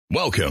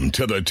Welcome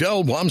to the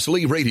Del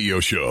Walmsley Radio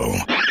Show.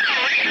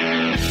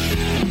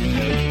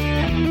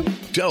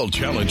 Del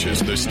challenges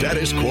the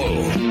status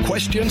quo,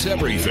 questions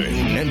everything,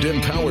 and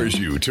empowers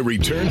you to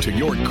return to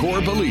your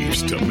core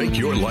beliefs to make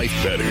your life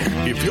better.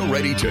 If you're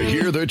ready to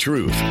hear the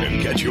truth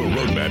and get your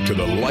roadmap to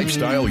the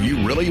lifestyle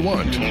you really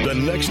want, the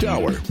next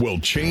hour will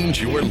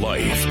change your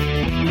life.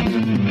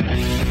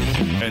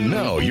 And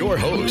now, your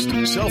host,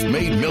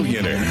 self-made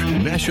millionaire,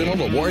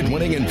 national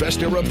award-winning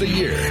investor of the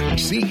year,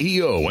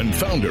 CEO and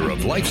founder of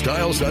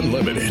Lifestyles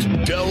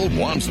Unlimited, Del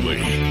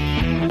Walmsley.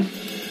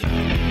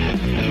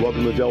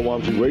 Welcome to Del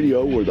Walmsley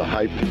Radio, where the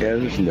hype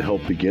ends and the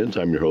help begins.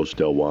 I'm your host,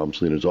 Del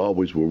Walmsley, and as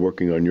always, we're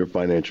working on your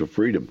financial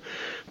freedom.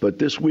 But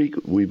this week,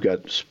 we've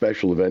got a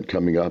special event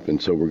coming up,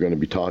 and so we're going to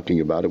be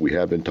talking about it. We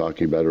have been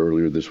talking about it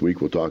earlier this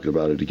week. We'll talk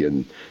about it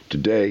again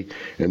today,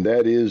 and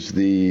that is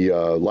the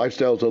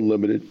Lifestyles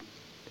Unlimited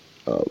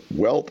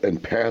Wealth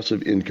and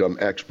Passive Income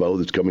Expo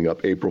that's coming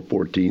up April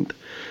 14th.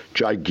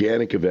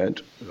 Gigantic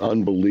event,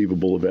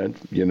 unbelievable event,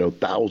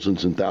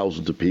 thousands and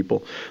thousands of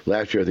people.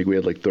 Last year, I think we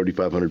had like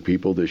 3,500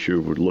 people. This year,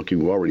 we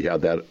already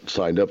had that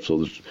signed up,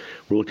 so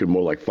we're looking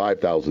more like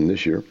 5,000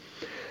 this year.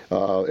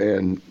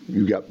 And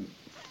you got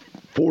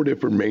 4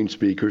 different main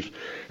speakers,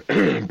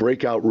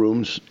 breakout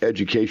rooms,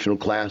 educational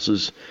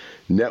classes,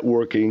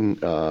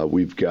 networking.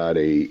 We've got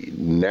a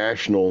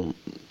national,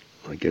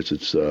 I guess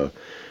it's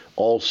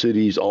all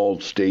cities,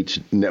 all states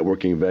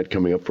networking event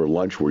coming up for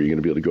lunch where you're going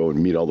to be able to go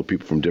and meet all the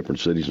people from different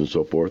cities and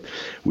so forth.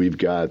 We've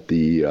got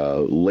the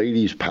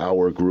Ladies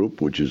Power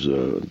Group, which is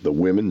the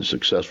women, the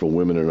successful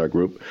women in our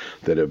group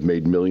that have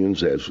made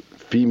millions as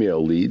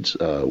female leads.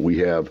 We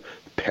have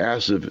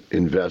Passive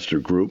Investor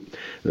Group,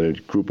 a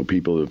group of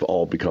people that have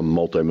all become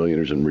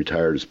multimillionaires and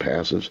retired as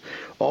passives.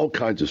 All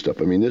kinds of stuff.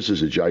 I mean, this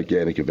is a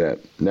gigantic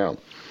event. Now,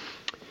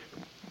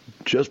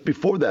 just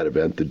before that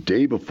event, the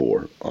day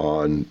before,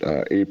 on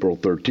April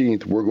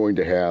 13th, we're going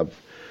to have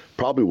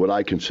probably what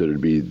I consider to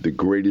be the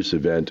greatest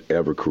event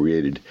ever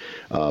created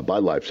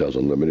by Lifestyles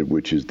Unlimited,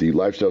 which is the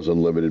Lifestyles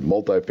Unlimited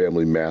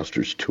Multifamily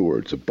Masters Tour.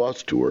 It's a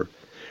bus tour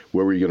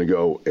where we're going to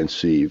go and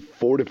see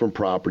 4 different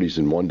properties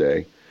in one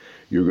day.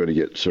 You're going to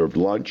get served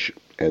lunch,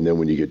 and then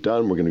when you get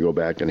done, we're going to go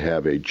back and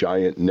have a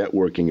giant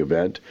networking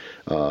event,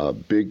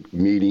 big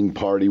meeting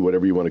party,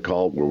 whatever you want to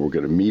call it, where we're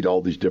going to meet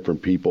all these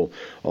different people,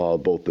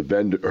 both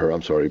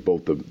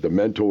the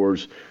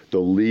mentors, the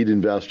lead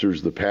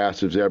investors, the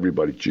passives,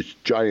 everybody.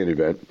 Just giant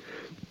event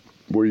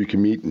where you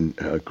can meet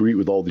and greet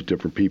with all these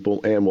different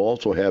people. And we'll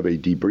also have a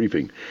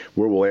debriefing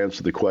where we'll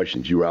answer the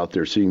questions. You're out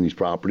there seeing these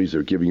properties.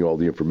 They're giving you all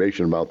the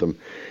information about them.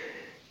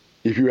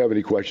 If you have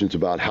any questions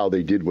about how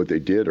they did what they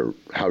did or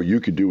how you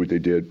could do what they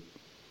did,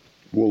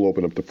 we'll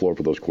open up the floor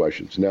for those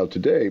questions. Now,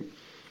 today,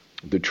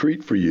 the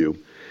treat for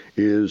you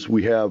is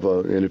we have,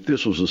 and if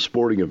this was a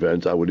sporting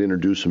event, I would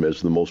introduce him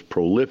as the most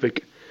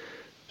prolific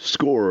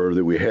scorer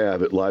that we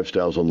have at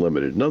Lifestyles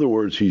Unlimited. In other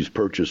words, he's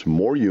purchased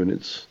more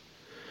units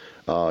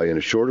in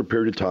a shorter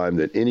period of time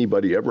than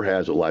anybody ever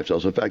has at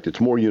Lifestyles. In fact, it's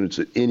more units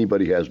than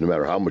anybody has, no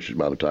matter how much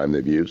amount of time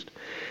they've used.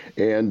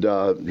 And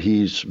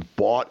he's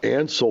bought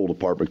and sold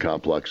apartment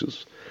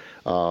complexes.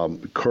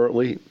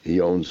 Currently,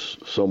 he owns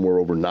somewhere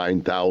over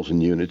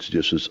 9,000 units,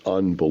 just is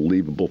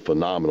unbelievable,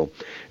 phenomenal.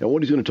 And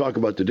what he's going to talk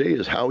about today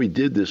is how he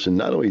did this. And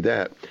not only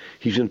that,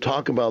 he's going to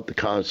talk about the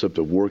concept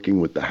of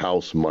working with the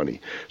house money.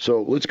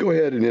 So let's go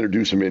ahead and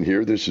introduce him in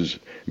here. This is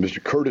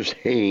Mr. Curtis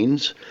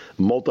Haynes,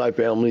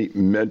 multifamily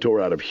mentor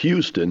out of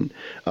Houston,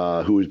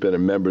 who has been a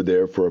member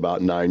there for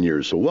about 9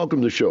 years. So welcome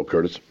to the show,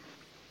 Curtis.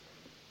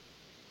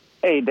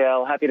 Hey,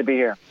 Del. Happy to be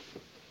here.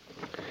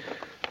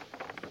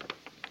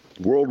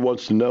 World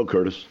wants to know,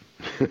 Curtis.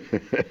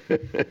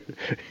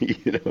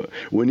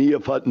 When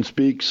E.F. Hutton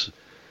speaks,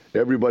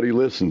 everybody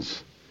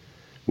listens.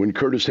 When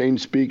Curtis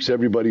Haynes speaks,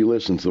 everybody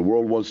listens. The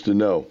world wants to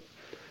know.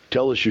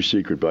 Tell us your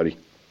secret, buddy.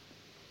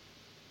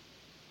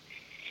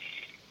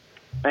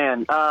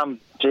 Man,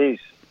 geez.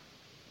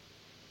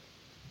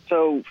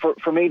 So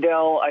for me,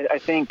 Del, I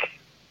think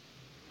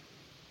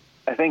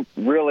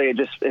really it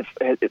just, if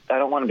I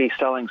don't want to be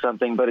selling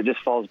something, but it just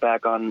falls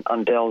back on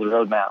Del's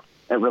roadmap.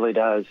 It really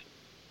does.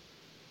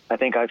 I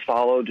think I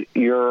followed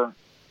your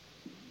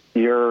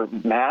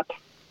map.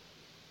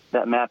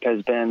 That map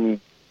has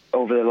been,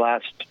 over the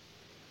last,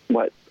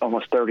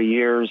 almost 30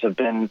 years, have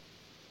been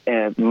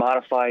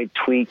modified,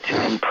 tweaked,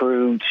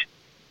 improved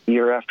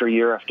year after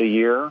year after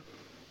year.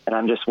 And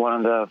I'm just one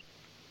of the,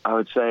 I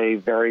would say,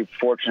 very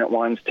fortunate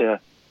ones to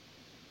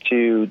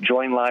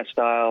join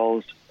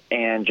Lifestyles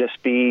and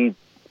just be,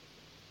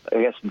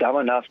 I guess, dumb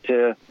enough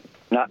to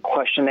not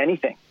question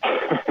anything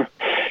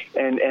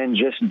and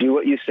just do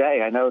what you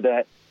say. I know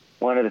that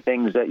one of the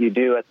things that you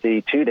do at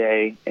the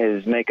 2-day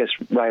is make us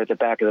write at the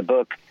back of the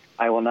book,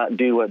 I will not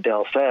do what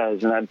Del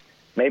says. And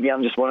maybe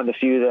I'm just one of the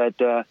few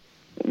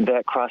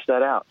that crossed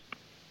that out.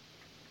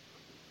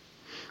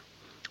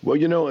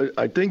 Well,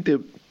 I think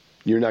that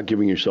you're not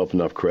giving yourself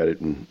enough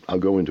credit, and I'll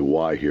go into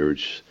why here.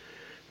 It's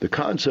the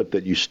concept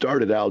that you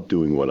started out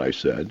doing what I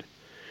said.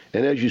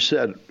 And as you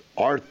said,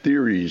 our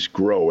theories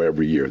grow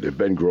every year. They've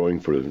been growing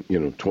for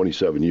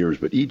 27 years,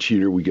 but each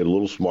year we get a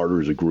little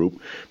smarter as a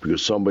group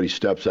because somebody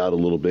steps out a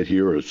little bit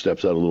here or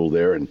steps out a little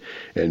there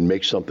and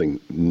makes something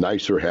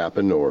nicer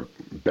happen or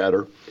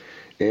better.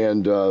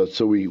 And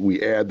so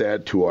we add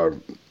that to our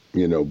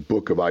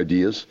book of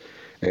ideas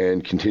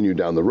and continue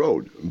down the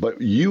road.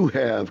 But you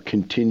have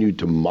continued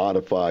to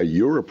modify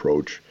your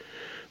approach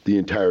the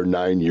entire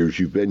 9 years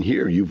you've been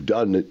here. You've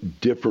done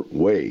it different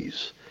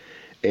ways.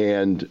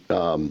 And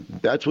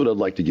that's what I'd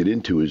like to get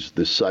into is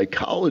the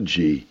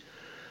psychology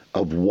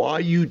of why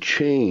you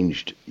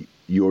changed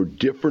your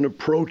different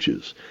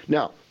approaches.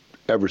 Now,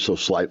 ever so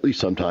slightly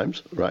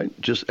sometimes, right?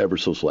 Just ever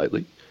so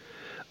slightly.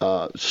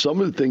 Some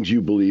of the things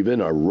you believe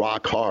in are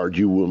rock hard.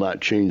 You will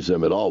not change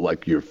them at all.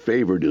 Like your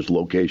favorite is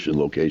location,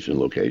 location,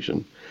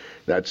 location.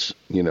 That's,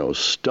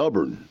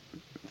 stubborn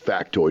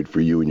factoid for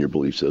you and your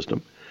belief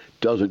system.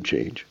 Doesn't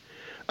change.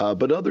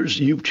 But others,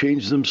 you've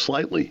changed them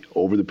slightly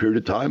over the period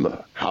of time,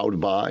 how to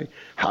buy,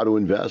 how to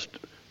invest,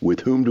 with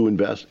whom to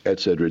invest, et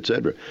cetera, et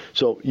cetera.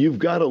 So you've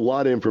got a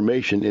lot of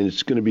information, and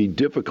it's going to be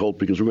difficult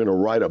because we're going to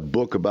write a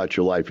book about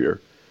your life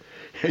here.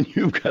 And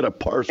you've got to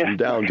parse them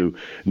down to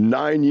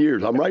 9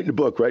 years. I'm writing a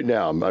book right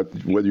now.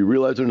 Whether you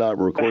realize it or not,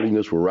 we're recording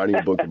this. We're writing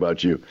a book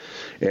about you.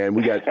 And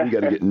we got to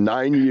get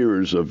 9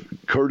 years of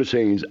Curtis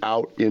Haynes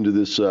out into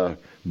this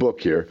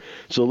book here.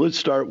 So let's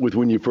start with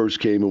when you first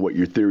came and what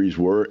your theories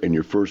were and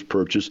your first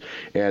purchase.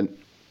 And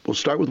we'll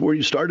start with where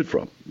you started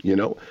from,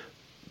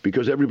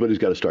 because everybody's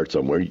got to start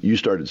somewhere. You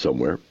started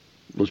somewhere.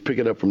 Let's pick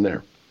it up from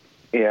there.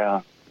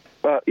 Yeah.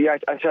 Well, yeah,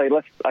 I tell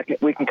you,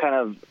 we can kind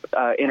of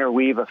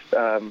interweave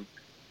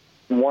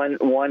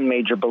one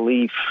major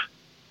belief,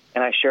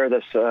 and I share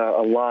this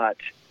a lot,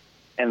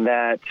 and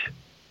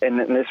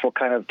this will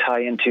kind of tie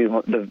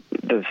into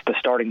the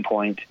starting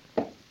point,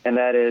 and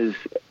that is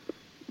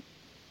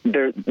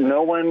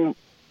no one,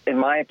 in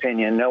my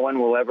opinion, no one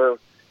will ever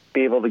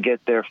be able to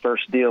get their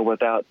first deal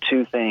without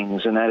two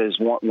things, and that is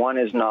one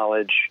is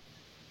knowledge,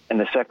 and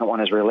the second one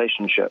is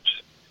relationships.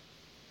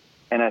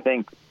 And I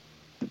think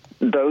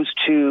those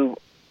two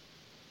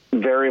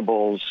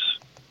variables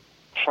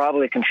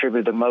probably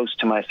contribute the most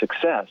to my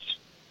success.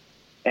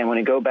 And when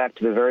you go back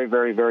to the very,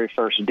 very, very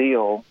first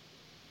deal,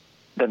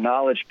 the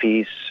knowledge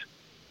piece,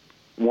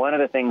 one of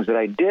the things that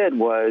I did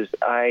was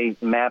I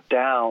mapped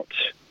out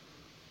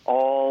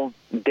all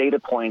data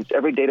points,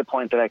 every data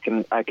point that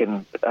I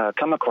can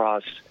come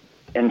across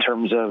in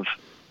terms of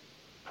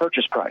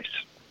purchase price.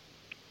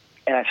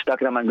 And I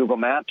stuck it on my Google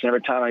Maps, and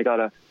every time I got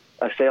a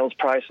sales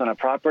price on a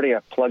property, I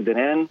plugged it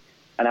in,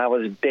 and I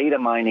was data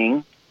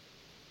mining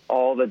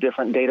all the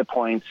different data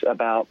points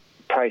about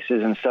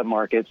prices and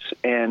submarkets.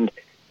 And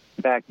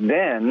back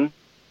then,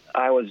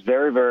 I was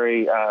very,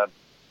 very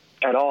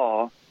at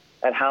awe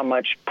at how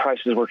much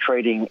prices were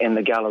trading in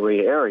the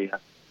Galleria area.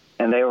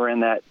 And they were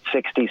in that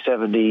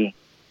 $60,000,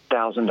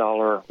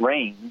 $70,000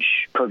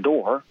 range per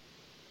door,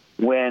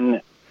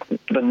 when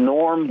the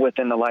norm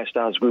within the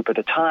Lifestyles Group at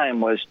the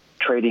time was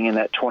trading in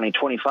that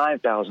 $20,000,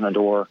 $25,000 a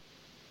door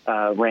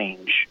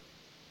range.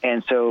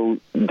 And so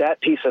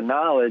that piece of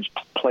knowledge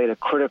played a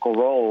critical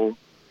role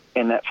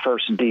in that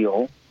first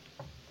deal.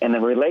 And the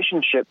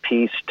relationship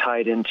piece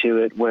tied into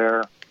it,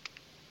 where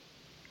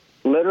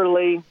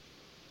literally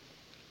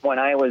when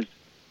I was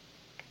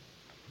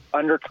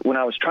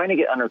trying to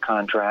get under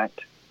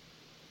contract,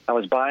 I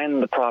was buying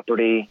the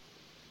property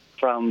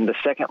from the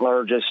second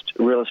largest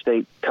real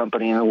estate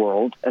company in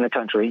the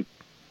country,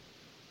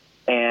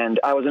 and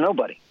I was a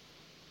nobody.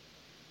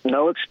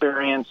 No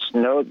experience,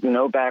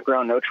 no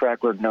background, no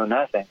track record, no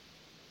nothing.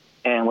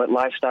 And what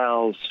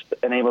Lifestyles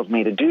enabled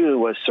me to do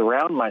was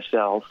surround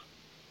myself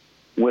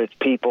with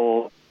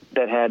people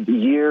that had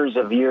years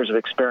of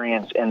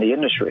experience in the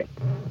industry.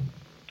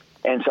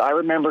 And so I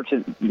remember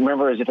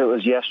as if it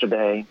was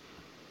yesterday,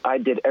 I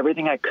did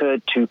everything I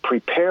could to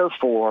prepare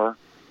for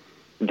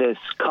this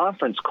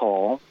conference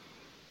call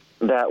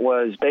that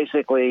was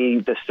basically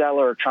the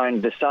seller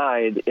trying to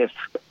decide if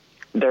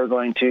they're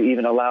going to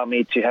even allow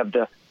me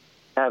to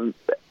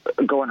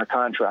go under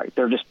contract.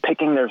 They're just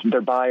picking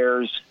their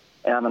buyers,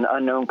 and I'm an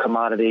unknown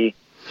commodity.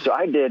 So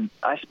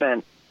I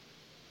spent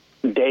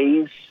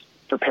days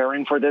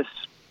preparing for this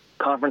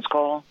conference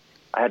call.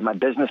 I had my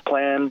business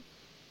plan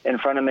in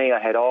front of me. I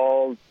had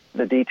all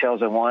the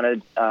details I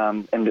wanted,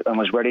 and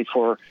was ready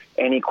for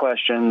any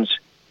questions.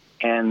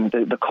 And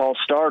the call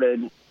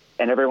started,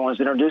 and everyone was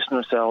introducing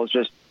themselves.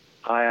 Just,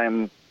 hi,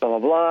 I'm blah, blah,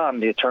 blah. I'm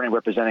the attorney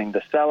representing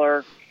the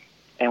seller.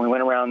 And we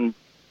went around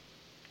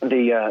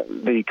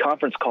the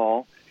conference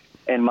call,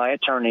 and my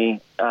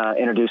attorney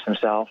introduced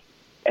himself.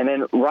 And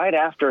then right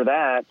after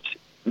that,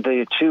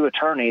 the two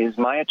attorneys,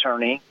 my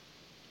attorney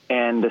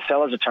and the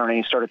seller's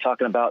attorney, started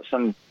talking about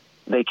some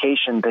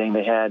vacation thing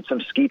they had, some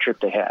ski trip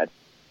they had.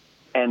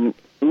 And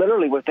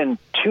literally within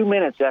 2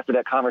 minutes after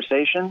that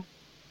conversation,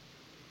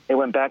 it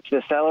went back to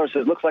the seller and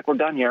said, looks like we're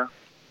done here.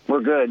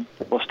 We're good.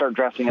 We'll start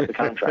drafting up the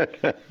contract.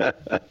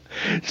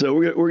 So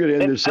we're going to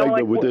end this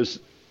segment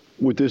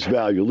with this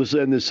value. Let's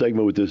end this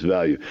segment with this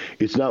value.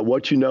 It's not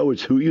what you know,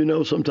 it's who you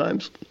know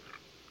sometimes.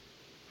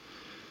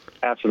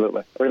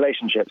 Absolutely.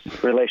 Relationships.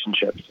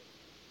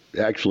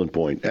 Excellent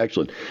point.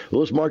 Excellent.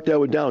 Well, let's mark that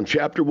one down.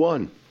 Chapter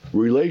 1,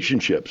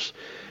 relationships.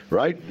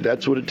 Right?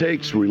 That's what it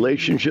takes.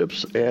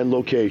 Relationships and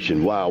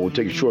location. Wow. We'll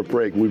take a short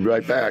break. We'll be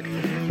right back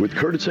with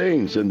Curtis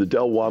Haynes and the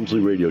Del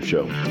Walmsley Radio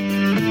Show.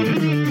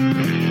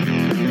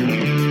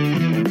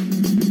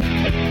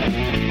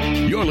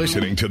 You're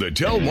listening to the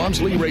Del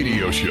Walmsley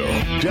Radio Show.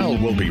 Del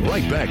will be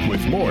right back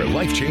with more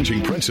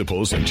life-changing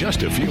principles in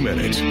just a few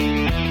minutes.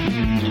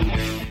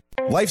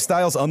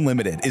 Lifestyles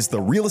Unlimited is the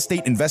real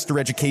estate investor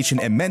education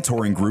and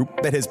mentoring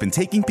group that has been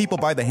taking people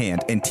by the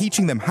hand and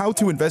teaching them how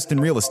to invest in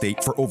real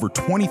estate for over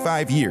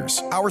 25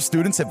 years. Our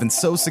students have been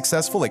so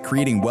successful at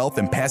creating wealth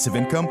and passive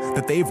income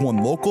that they've won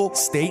local,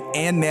 state,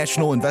 and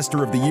national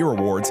Investor of the Year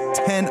awards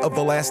 10 of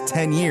the last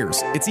 10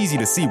 years. It's easy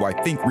to see why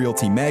Think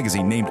Realty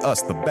magazine named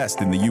us the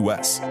best in the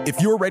U.S.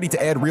 If you're ready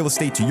to add real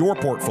estate to your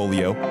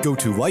portfolio, go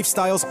to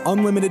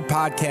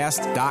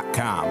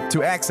lifestylesunlimitedpodcast.com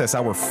to access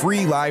our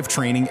free live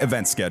training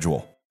event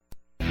schedule.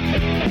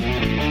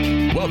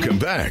 Welcome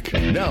back.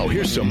 Now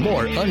here's some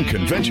more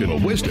unconventional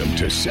wisdom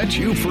to set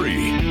you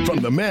free from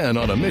the man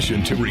on a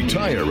mission to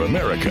retire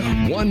America,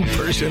 one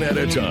person at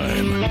a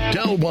time,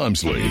 Del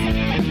Walmsley.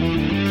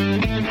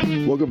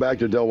 Welcome back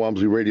to Del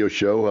Walmsley Radio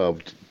Show.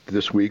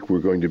 This week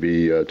we're going to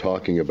be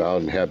talking about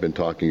and have been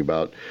talking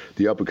about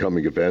the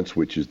up-and-coming events,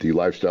 which is the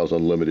Lifestyles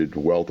Unlimited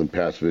Wealth and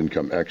Passive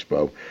Income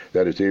Expo.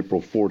 That is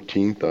April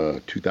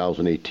 14th,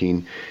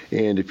 2018.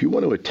 And if you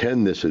want to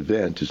attend this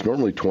event, it's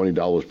normally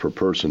 $20 per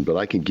person, but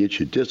I can get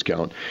you a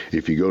discount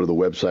if you go to the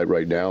website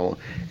right now.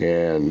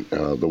 And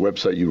the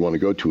website you'd want to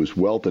go to is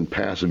Wealth and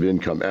Passive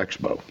Income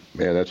Expo.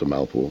 Man, that's a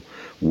mouthful.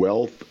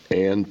 Wealth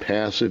and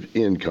Passive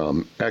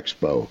Income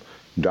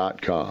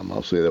Expo.com.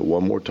 I'll say that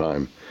one more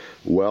time.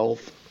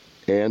 Wealth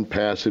and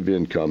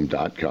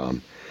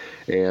passiveincome.com.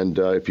 And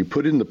if you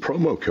put in the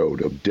promo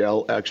code of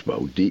Del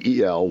Expo,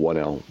 DEL,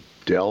 1L,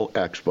 Del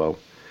Expo,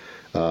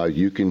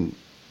 you can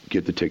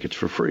get the tickets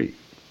for free.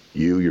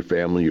 You, your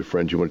family, your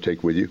friends you want to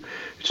take with you.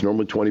 It's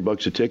normally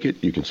 $20 a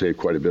ticket. You can save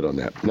quite a bit on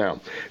that. Now,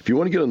 if you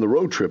want to get on the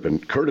road trip,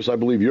 and Curtis, I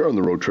believe you're on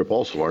the road trip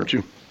also, aren't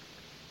you?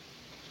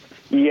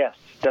 Yes,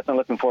 definitely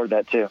looking forward to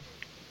that too.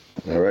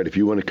 All right, if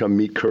you want to come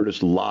meet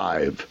Curtis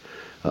live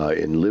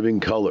in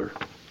living color,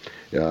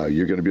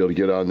 you're going to be able to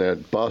get on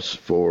that bus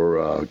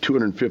for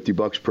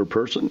 $250 per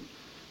person.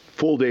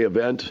 Full day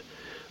event.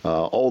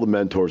 All the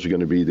mentors are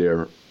going to be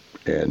there,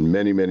 and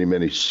many, many,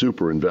 many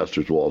super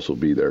investors will also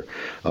be there,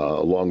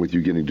 along with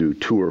you getting to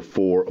tour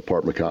 4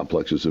 apartment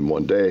complexes in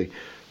one day.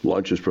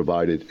 Lunch is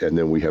provided, and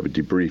then we have a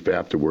debrief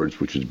afterwards,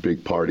 which is a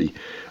big party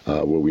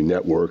where we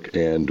network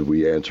and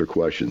we answer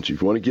questions.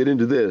 If you want to get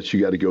into this, you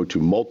got to go to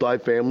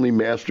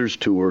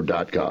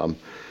multifamilymasterstour.com.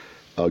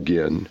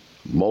 Again,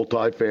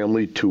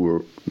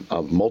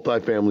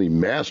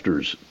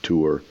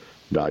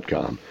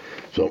 multifamilymasterstour.com.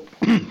 So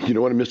you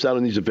don't want to miss out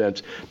on these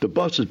events. The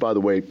buses, by the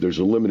way, there's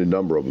a limited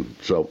number of them,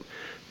 so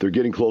they're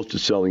getting close to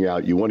selling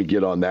out. You want to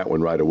get on that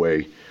one right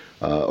away,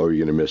 or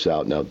you're going to miss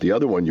out. Now, the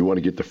other one, you want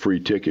to get the free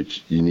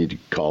tickets, you need to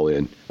call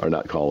in, or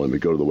not call in,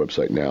 but go to the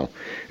website now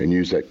and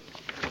use that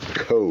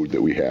code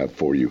that we have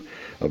for you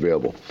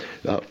available.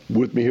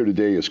 With me here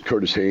today is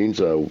Curtis Haynes,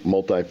 a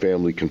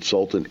multifamily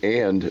consultant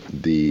and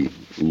the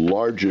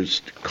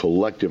largest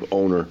collective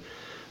owner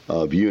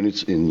of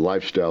units in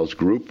Lifestyles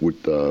Group,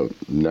 with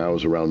now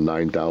is around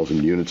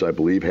 9,000 units, I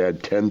believe.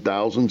 Had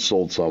 10,000,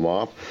 sold some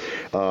off.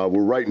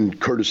 We're writing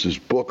Curtis's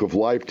book of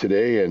life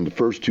today, and the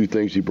first 2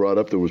 things he brought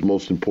up that was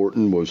most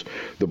important was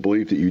the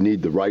belief that you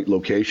need the right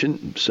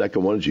location.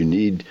 Second one is you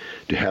need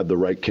to have the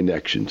right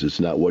connections. It's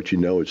not what you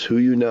know, it's who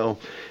you know,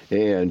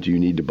 and you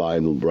need to buy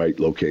in the right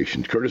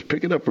location. Curtis,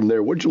 pick it up from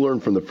there. What did you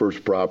learn from the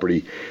first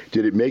property?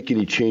 Did it make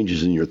any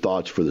changes in your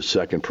thoughts for the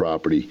second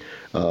property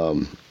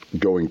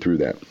going through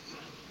that?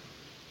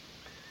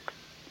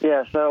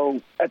 Yeah,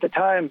 so at the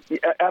time,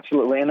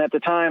 absolutely. And at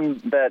the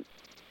time that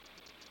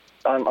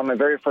on my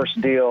very first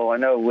deal, I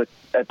know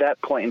at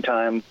that point in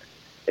time,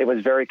 it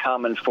was very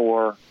common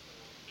for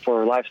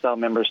lifestyle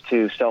members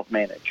to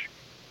self-manage.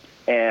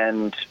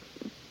 And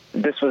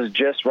this was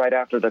just right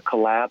after the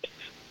collapse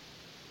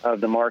of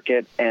the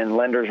market, and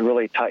lenders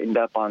really tightened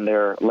up on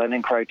their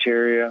lending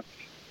criteria.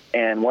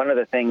 And one of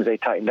the things they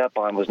tightened up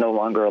on was no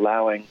longer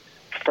allowing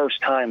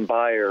first-time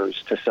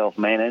buyers to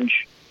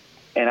self-manage.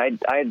 And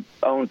I'd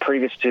owned,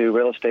 previous to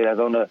real estate, I've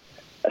owned a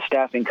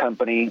staffing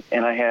company,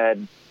 and I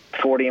had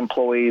 40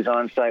 employees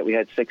on site. We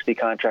had 60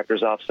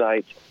 contractors off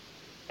site.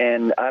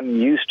 And I'm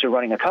used to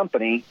running a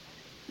company,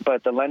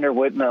 but the lender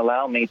wouldn't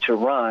allow me to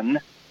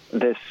run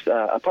this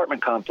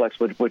apartment complex,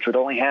 which would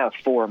only have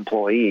 4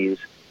 employees.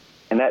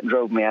 And that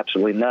drove me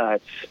absolutely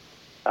nuts.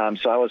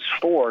 So I was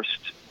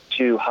forced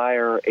to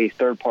hire a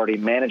third-party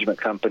management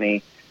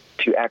company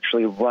to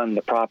actually run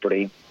the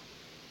property.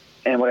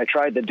 And what I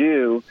tried to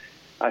do,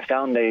 I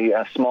found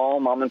a small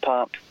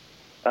mom-and-pop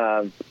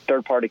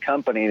third-party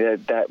company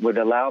that would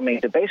allow me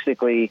to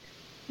basically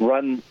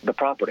run the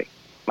property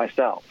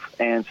myself.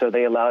 And so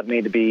they allowed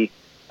me to be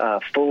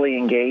fully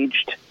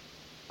engaged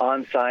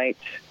on site.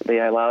 They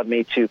allowed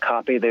me to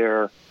copy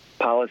their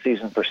policies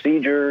and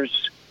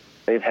procedures.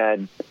 They've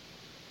had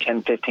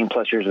 10, 15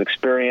 plus years of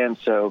experience,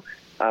 so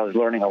I was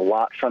learning a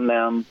lot from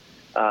them.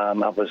 I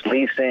was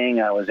leasing,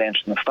 I was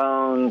answering the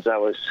phones, I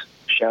was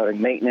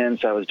shouting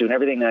maintenance, I was doing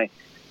everything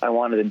I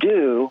wanted to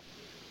do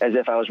as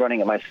if I was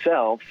running it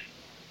myself.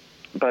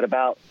 But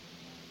about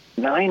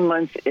 9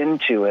 months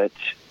into it,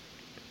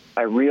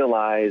 I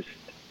realized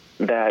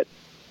that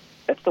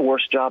it's the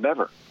worst job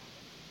ever.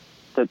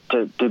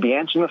 To be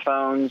answering the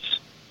phones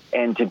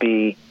and to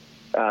be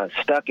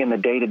stuck in the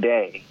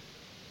day-to-day.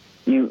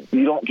 You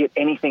don't get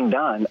anything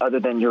done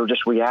other than you're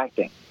just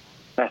reacting.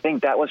 And I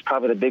think that was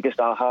probably the biggest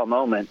aha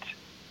moment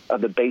of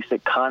the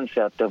basic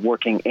concept of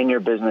working in your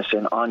business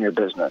and on your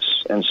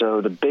business. And so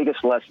the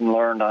biggest lesson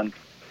learned on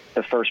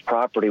the first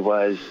property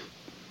was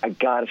I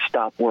got to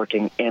stop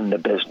working in the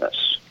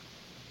business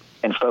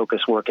and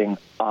focus working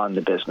on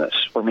the business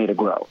for me to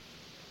grow.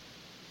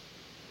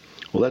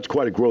 Well, that's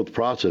quite a growth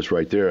process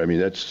right there. I mean,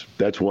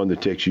 that's one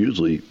that takes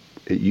usually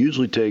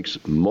takes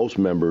most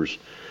members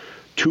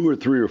 2 or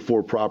 3 or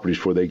 4 properties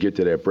before they get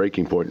to that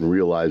breaking point and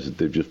realize that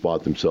they've just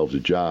bought themselves a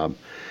job.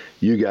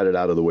 You got it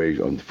out of the way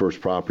on the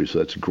first property, so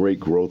that's a great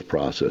growth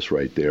process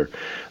right there.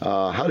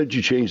 How did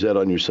you change that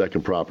on your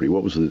second property?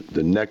 What was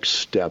the next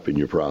step in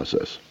your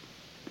process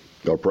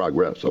or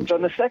progress? So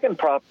the second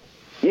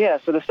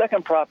the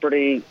second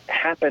property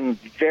happened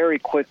very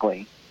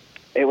quickly.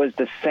 It was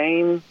the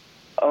same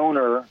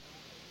owner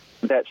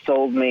that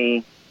sold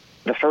me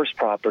the first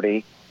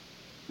property.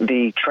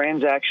 The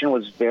transaction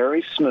was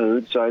very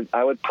smooth, so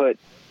I would put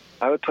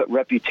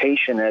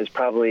reputation as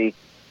probably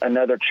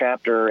another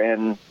chapter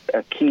and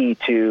a key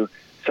to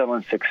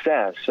someone's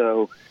success.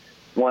 So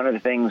one of the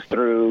things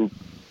through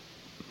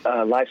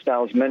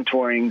Lifestyles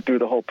Mentoring, through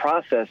the whole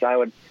process, I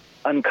would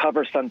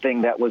uncover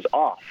something that was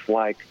off,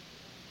 like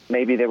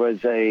maybe there was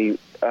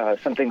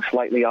something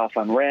slightly off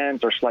on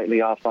rent or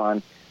slightly off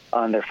on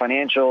their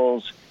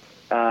financials,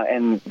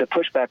 and the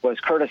pushback was,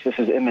 Curtis, this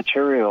is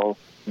immaterial,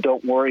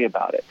 don't worry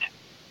about it.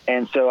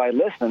 And so I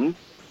listened,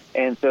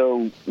 and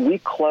so we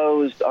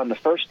closed on the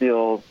first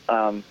deal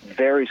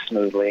very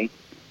smoothly,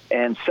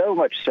 and so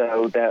much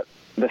so that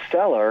the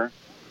seller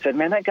said,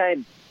 man, that guy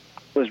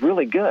was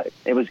really good.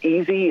 It was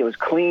easy, it was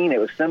clean, it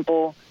was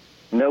simple,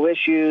 no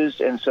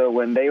issues. And so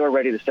when they were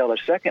ready to sell their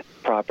second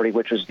property,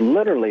 which was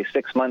literally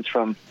 6 months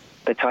from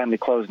the time we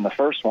closed on the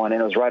first one,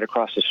 and it was right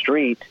across the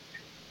street,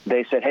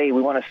 they said, hey,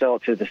 we want to sell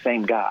it to the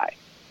same guy.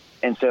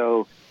 And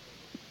so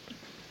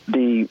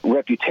the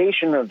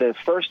reputation of the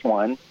first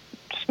one,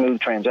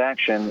 smooth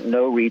transaction,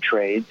 no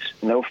retrades,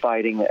 no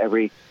fighting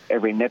every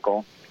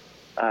nickel,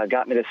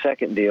 got me the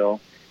second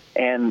deal,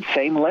 and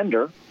same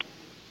lender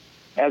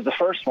as the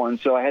first one.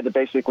 So I had to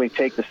basically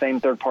take the same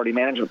third-party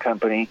management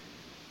company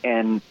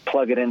and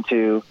plug it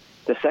into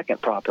the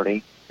second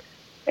property.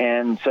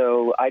 And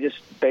so I just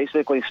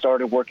basically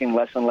started working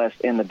less and less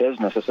in the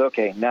business. It's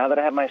okay, now that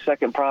I have my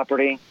second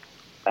property,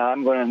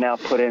 I'm going to now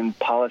put in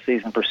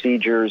policies and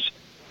procedures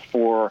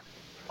for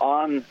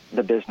on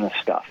the business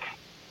stuff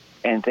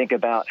and think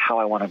about how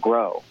I want to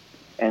grow.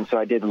 And so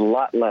I did a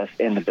lot less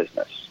in the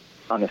business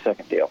on the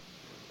second deal.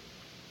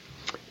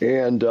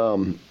 And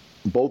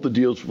both the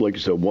deals, like you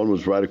said, one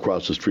was right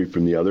across the street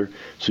from the other,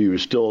 so you were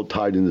still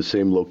tied in the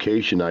same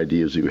location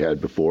ideas you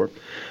had before.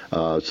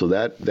 So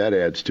that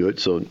adds to it.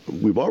 So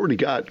we've already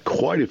got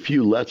quite a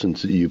few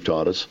lessons that you've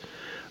taught us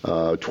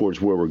towards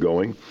where we're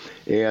going.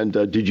 And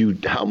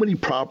how many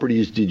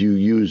properties did you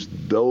use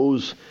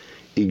those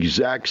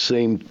exact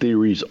same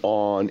theories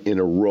on in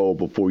a row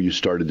before you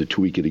started to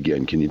tweak it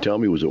again? Can you tell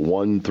me, was it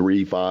 1,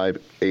 3, 5,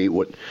 8?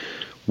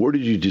 Where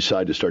did you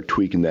decide to start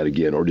tweaking that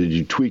again, or did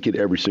you tweak it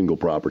every single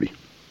property?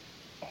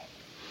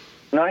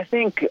 No, I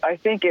think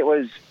it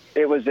was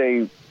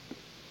a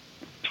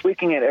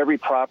tweaking at every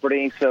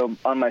property. So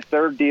on my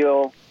third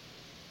deal,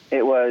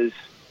 it was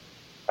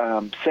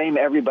same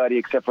everybody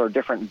except for a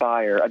different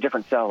buyer, a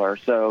different seller.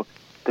 So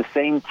the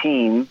same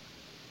team,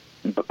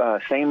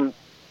 same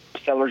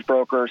seller's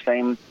broker,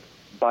 same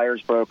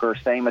buyer's broker,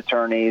 same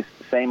attorneys,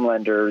 same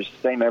lenders,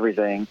 same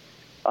everything.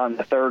 On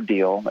the third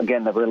deal,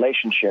 again, the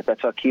relationship,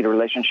 that's how key to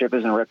relationship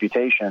is, and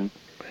reputation,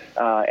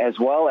 as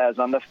well as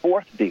on the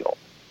fourth deal.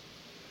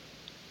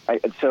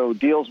 So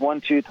deals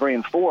 1, 2, 3,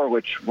 and 4,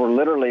 which were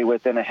literally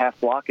within a half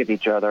block of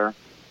each other,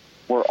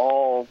 were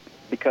all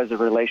because of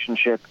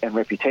relationship and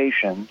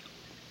reputation.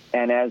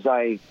 And as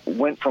I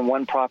went from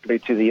one property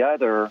to the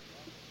other,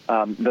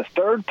 the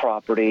third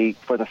property,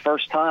 for the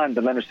first time,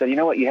 the lender said, you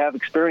know what, you have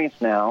experience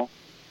now.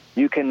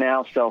 You can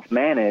now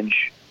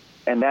self-manage.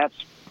 And that's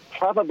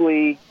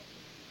probably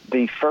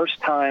the first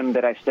time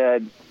that I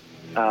said,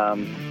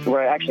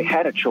 where I actually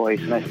had a choice,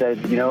 and I said,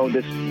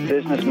 this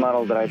business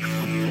model that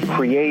I've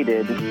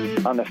created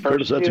on the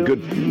first Curtis, that's a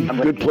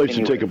good place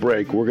to take a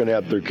break. We're going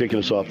to they're kicking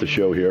us off the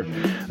show here.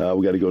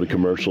 We got to go to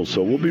commercial,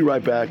 so we'll be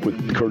right back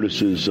with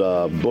Curtis's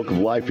Book of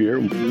Life here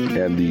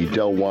and the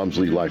Del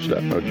Walmsley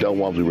Del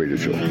Walmsley Radio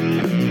Show.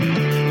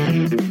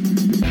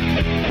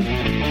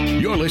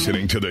 You're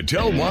listening to the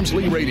Del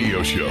Walmsley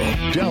Radio Show.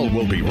 Del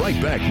will be right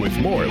back with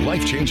more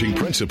life-changing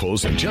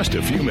principles in just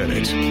a few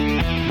minutes.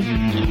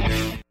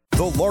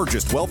 The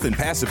largest wealth and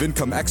passive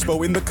income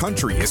expo in the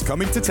country is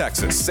coming to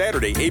Texas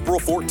Saturday, April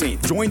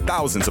 14th. Join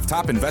thousands of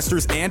top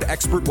investors and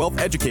expert wealth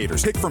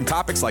educators. Pick from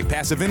topics like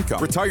passive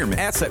income,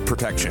 retirement, asset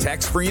protection,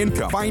 tax-free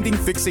income, finding,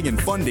 fixing,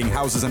 and funding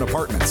houses and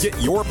apartments.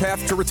 Get your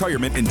path to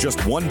retirement in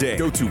just one day.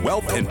 Go to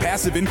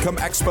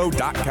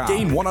wealthandpassiveincomeexpo.com.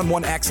 Gain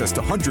one-on-one access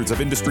to hundreds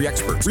of industry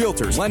experts,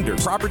 realtors,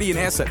 lenders, property and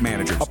asset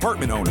managers,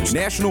 apartment owners,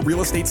 national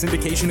real estate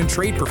syndication and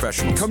trade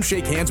professionals. Come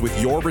shake hands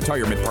with your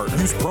retirement partner.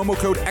 Use promo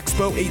code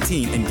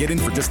EXPO18 and get in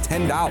for just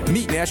 $10.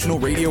 Meet national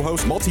radio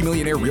host,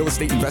 multimillionaire real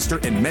estate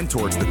investor, and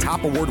mentor to the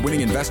top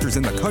award-winning investors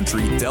in the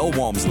country, Del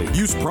Walmsley.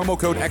 Use promo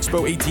code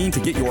EXPO18 to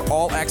get your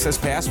all-access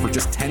pass for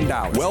just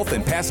 $10.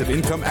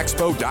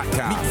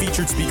 Wealthandpassiveincomeexpo.com. Meet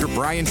featured speaker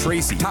Brian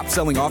Tracy,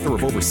 top-selling author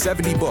of over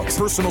 70 books,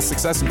 personal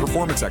success and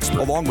performance expert,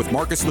 along with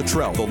Marcus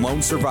Luttrell, the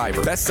lone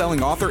survivor,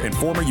 best-selling author and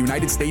former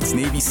United States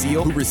Navy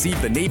SEAL who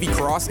received the Navy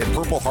Cross and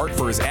Purple Heart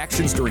for his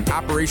actions during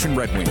Operation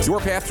Red Wings. Your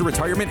path to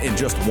retirement in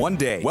just one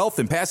day.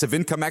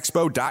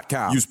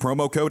 Wealthandpassiveincomeexpo.com. Use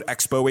promo code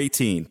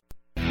EXPO18.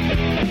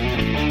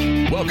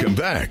 Welcome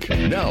back.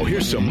 Now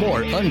here's some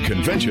more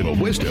unconventional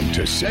wisdom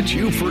to set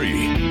you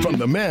free from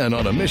the man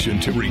on a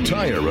mission to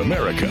retire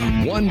America,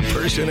 one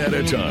person at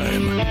a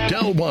time,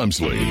 Del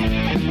Walmsley.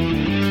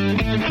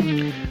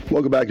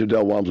 Welcome back to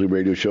Del Walmsley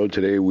Radio Show.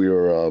 Today we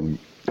are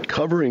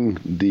covering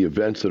the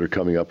events that are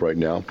coming up right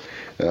now.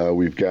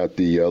 We've got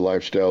the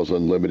Lifestyles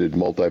Unlimited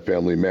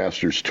Multifamily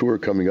Masters Tour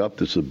coming up.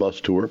 This is a bus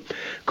tour.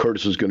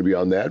 Curtis is going to be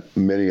on that.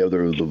 Many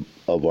other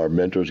of our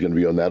mentors are going to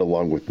be on that,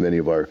 along with many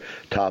of our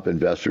top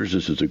investors.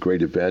 This is a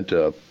great event,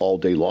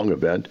 all-day-long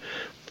event.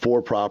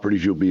 4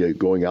 properties you'll be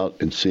going out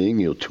and seeing.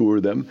 You'll tour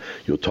them.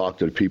 You'll talk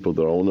to the people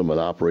that own them and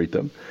operate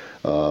them.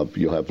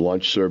 You'll have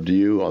lunch served to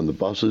you on the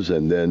buses,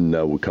 and then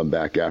we'll come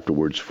back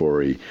afterwards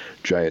for a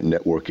giant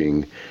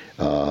networking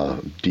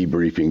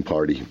debriefing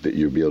party that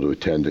you'll be able to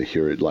attend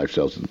here at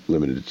Lifestyles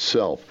Limited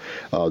itself.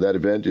 That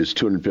event is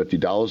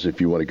 $250.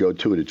 If you want to go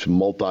to it, it's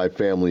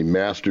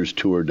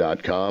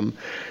multifamilymasterstour.com.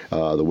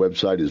 The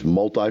website is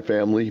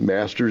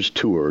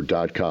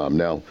multifamilymasterstour.com.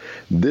 Now,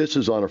 this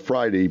is on a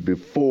Friday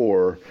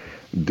before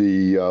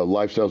the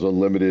Lifestyles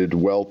Unlimited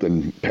Wealth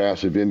and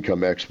Passive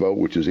Income Expo,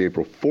 which is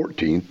April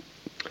 14th.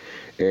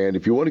 And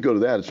if you want to go to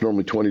that, it's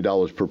normally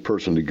 $20 per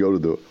person to go to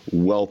the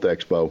Wealth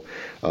Expo,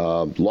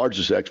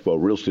 largest expo,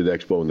 real estate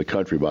expo in the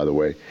country, by the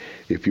way.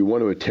 If you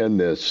want to attend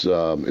this,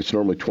 it's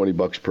normally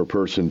 $20 per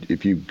person.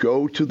 If you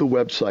go to the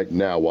website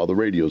now while the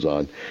radio's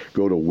on,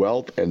 go to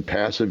Wealth and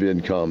Passive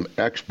Income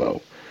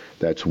Expo.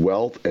 That's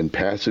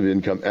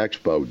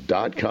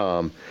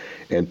wealthandpassiveincomeexpo.com,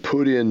 and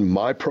put in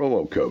my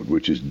promo code,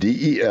 which is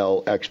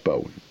DEL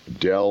Expo,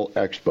 Del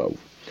Expo.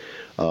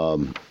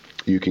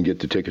 You can get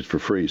the tickets for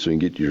free. So you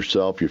can get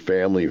yourself, your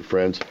family, your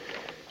friends,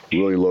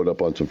 really load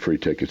up on some free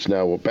tickets.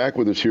 Now, back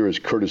with us here is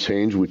Curtis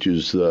Haynes, which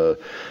is the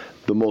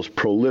most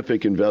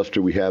prolific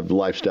investor we have,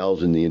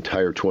 Lifestyles, in the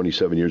entire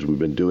 27 years we've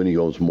been doing. He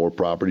owns more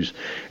properties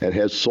and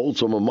has sold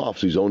some of them off.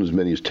 So he's owned as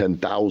many as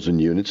 10,000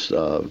 units,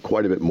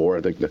 quite a bit more.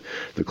 I think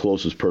the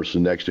closest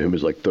person next to him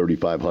is like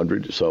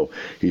 3,500. So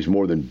he's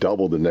more than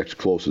double the next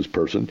closest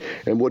person.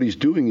 And what he's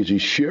doing is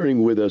he's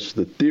sharing with us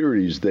the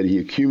theories that he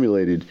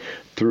accumulated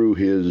through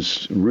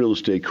his real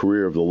estate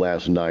career of the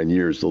last 9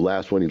 years. The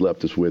last one he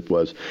left us with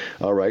was,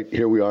 all right,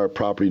 here we are,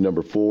 property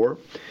number 4.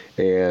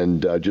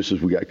 And just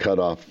as we got cut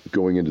off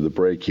going into the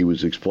break, he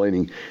was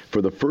explaining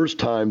for the first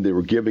time they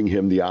were giving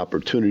him the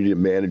opportunity to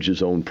manage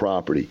his own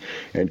property.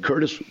 And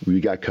Curtis,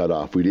 we got cut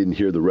off. We didn't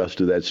hear the rest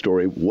of that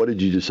story. What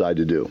did you decide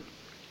to do?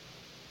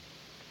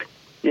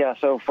 Yeah,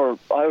 so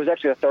I was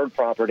actually a third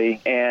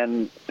property,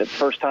 and the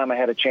first time I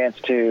had a chance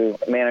to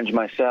manage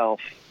myself,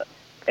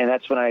 and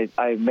that's when I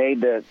made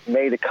the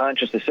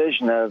conscious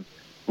decision of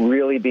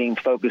really being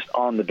focused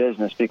on the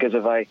business, because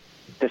if I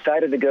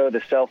decided to go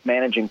the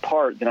self-managing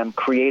part, then I'm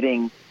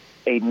creating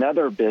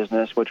another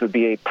business, which would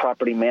be a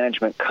property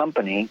management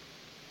company,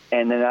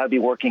 and then I'd be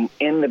working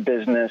in the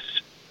business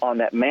on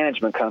that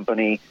management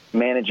company,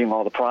 managing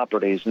all the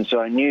properties. And so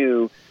I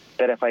knew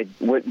that if I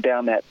went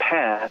down that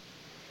path,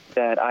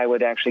 that I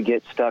would actually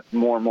get stuck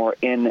more and more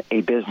in a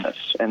business.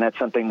 And that's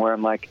something where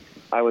I'm like,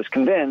 I was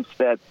convinced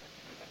that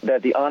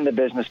the on the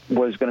business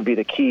was going to be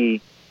the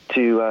key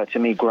to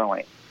me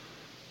growing.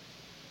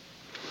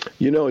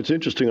 You know, it's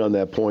interesting on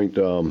that point.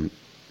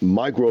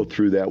 My growth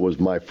through that was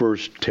my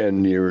first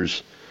 10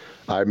 years,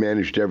 I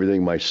managed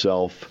everything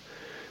myself.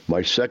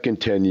 My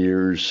second 10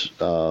 years,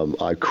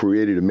 I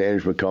created a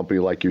management company,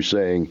 like you're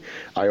saying.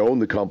 I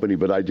owned the company,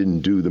 but I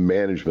didn't do the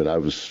management.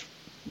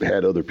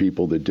 Had other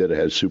people that did it. I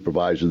had a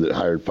supervisor that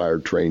hired,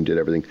 fired, trained, did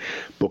everything.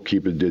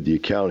 Bookkeeper did the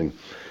accounting.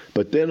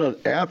 But then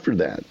after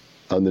that,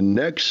 on the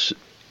next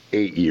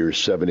 8 years,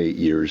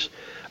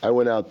 I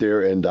went out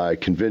there and I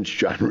convinced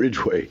John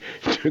Ridgway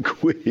to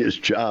quit his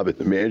job at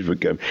the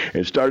management company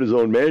and start his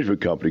own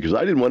management company because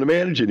I didn't want to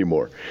manage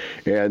anymore.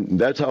 And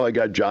that's how I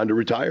got John to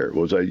retire.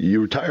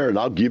 You retire and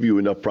I'll give you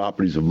enough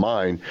properties of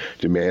mine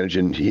to manage.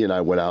 And he and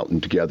I went out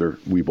and together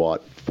we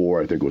bought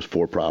four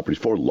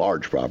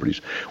large properties,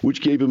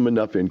 which gave him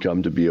enough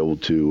income to be able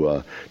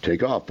to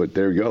take off. But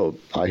there you go.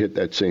 I hit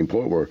that same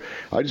point where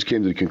I just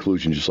came to the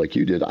conclusion, just like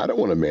you did, I don't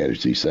want to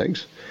manage these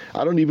things.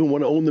 I don't even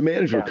want to own the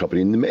management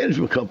company. And the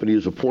management company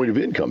is a point of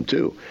income,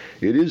 too.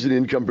 It is an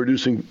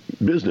income-producing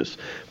business,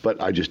 but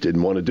I just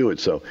didn't want to do it.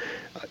 So,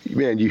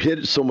 man, you hit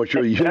it so much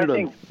earlier. You hit it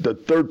on the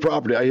third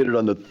property. I hit it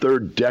on the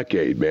third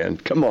decade, man.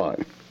 Come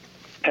on.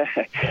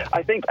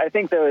 I think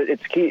though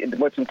it's key.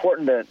 What's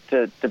important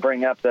to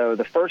bring up though,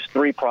 the first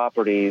three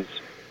properties,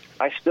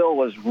 I still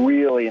was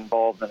really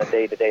involved in the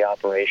day-to-day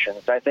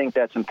operations. I think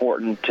that's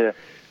important to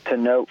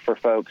note for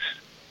folks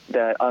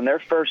that on their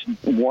first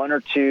one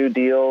or two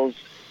deals,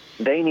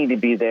 they need to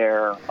be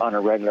there on a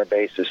regular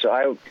basis.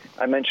 So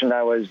I mentioned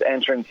I was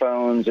answering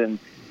phones and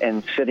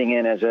sitting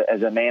in as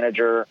a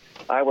manager.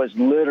 I was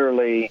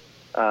literally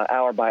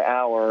hour by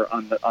hour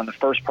on the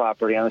first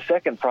property. On the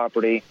second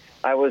property,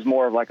 I was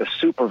more of like a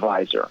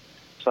supervisor.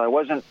 So I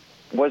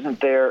wasn't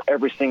there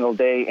every single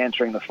day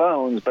answering the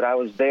phones, but I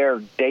was there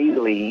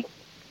daily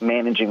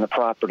managing the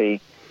property.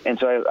 And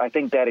so I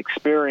think that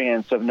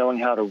experience of knowing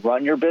how to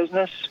run your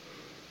business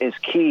is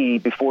key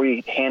before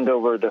you hand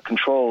over the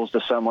controls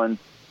to someone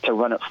to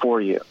run it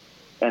for you.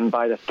 And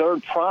by the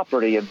third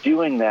property of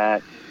doing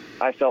that,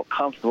 I felt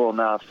comfortable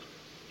enough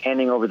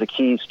handing over the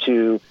keys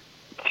to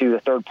the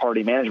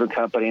third-party management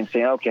company and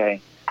saying,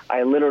 okay,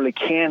 I literally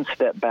can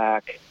step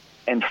back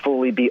and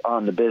fully be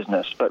on the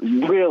business. But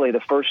really, the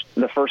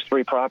first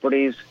three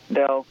properties,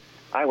 Del,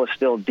 I was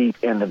still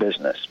deep in the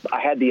business. I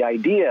had the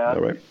idea,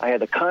 right. I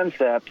had the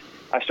concept.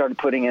 I started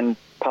putting in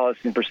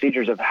policies and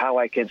procedures of how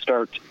I can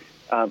start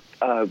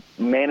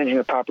managing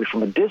the property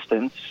from a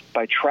distance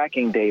by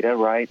tracking data,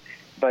 right?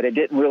 But it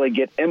didn't really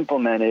get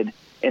implemented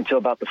until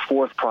about the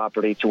fourth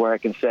property, to where I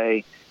can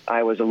say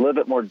I was a little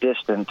bit more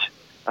distant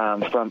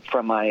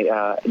from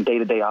my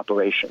day-to-day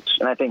operations.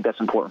 And I think that's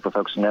important for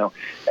folks to know.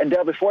 And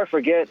Del, before I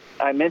forget,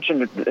 I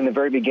mentioned in the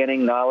very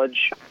beginning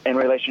knowledge and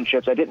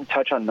relationships. I didn't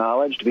touch on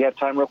knowledge. Do we have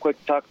time real quick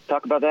to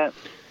talk about that?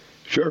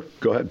 Sure,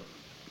 go ahead.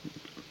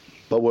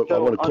 But I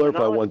want to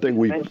clarify one thing.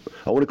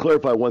 I want to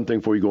clarify one thing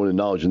before you go into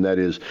knowledge, and that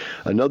is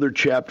another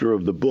chapter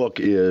of the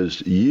book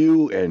is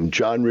you and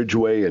John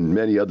Ridgway and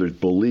many others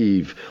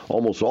believe,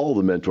 almost all of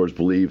the mentors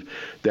believe,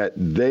 that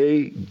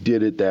they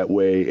did it that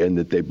way, and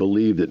that they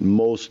believe that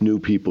most new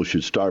people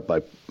should start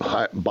by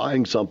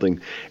buying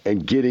something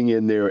and getting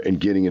in there and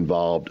getting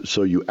involved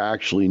so you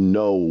actually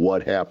know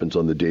what happens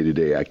on the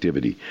day-to-day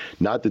activity.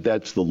 Not that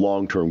that's the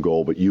long-term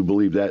goal, but you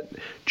believe that,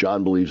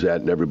 John believes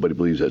that, and everybody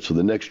believes that. So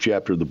the next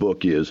chapter of the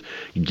book is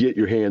get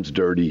your hands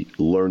dirty,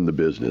 learn the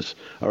business.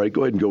 All right,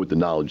 go ahead and go with the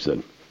knowledge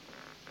then.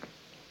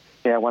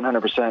 Yeah,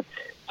 100%.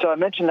 So I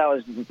mentioned I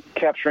was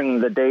capturing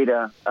the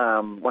data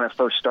when I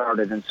first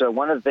started. And so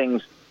one of the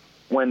things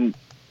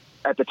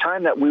at the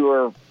time that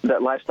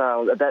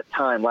Lifestyle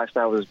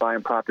was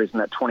buying properties in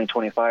that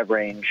 20-25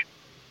 range,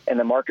 and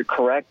the market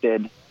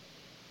corrected,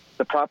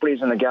 the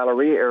properties in the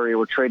Galleria area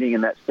were trading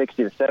in that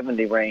 60 to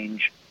 70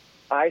 range.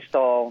 I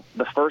saw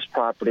the first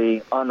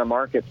property on the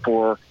market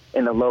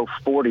in the low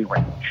 40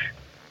 range.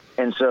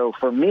 And so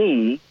for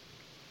me,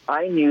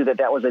 I knew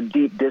that was a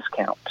deep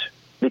discount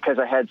because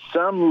I had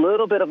some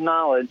little bit of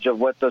knowledge of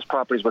what those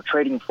properties were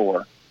trading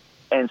for.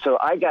 And so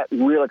I got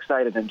real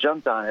excited and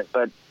jumped on it.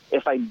 But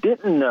if I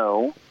didn't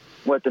know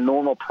what the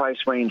normal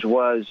price range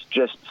was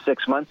just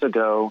 6 months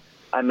ago,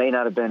 I may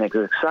not have been as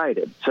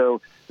excited.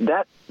 So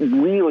that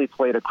really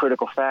played a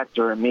critical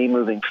factor in me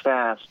moving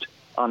fast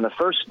on the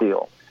first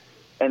deal.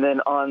 And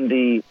then on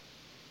the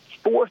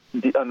fourth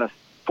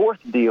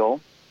deal,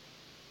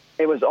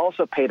 it was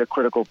also paid a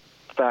critical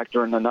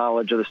factor in the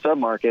knowledge of the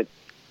submarket.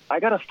 I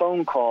got a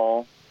phone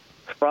call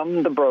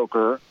from the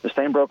broker, the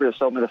same broker that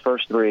sold me the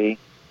first three,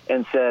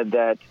 and said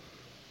that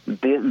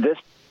this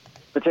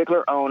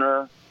particular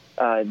owner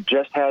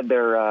just had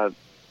their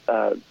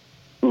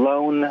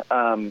loan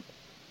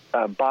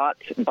bought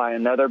by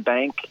another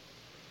bank,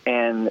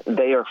 and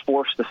they are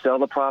forced to sell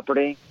the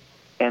property,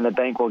 and the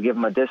bank will give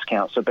them a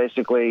discount. So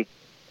basically,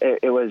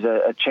 it was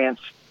a chance.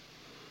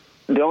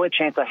 The only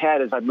chance I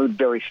had is I moved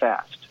very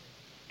fast.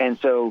 And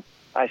so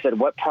I said,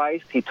 what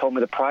price? He told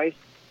me the price,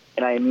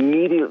 and I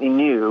immediately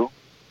knew,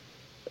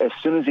 as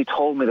soon as he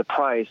told me the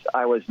price,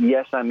 I was,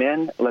 yes, I'm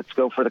in. Let's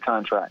go for the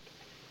contract.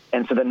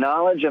 And so the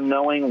knowledge of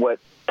knowing what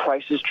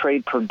prices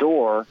trade per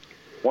door,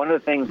 one of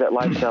the things that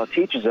Lifestyle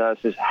teaches us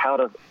is how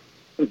to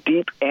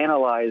deep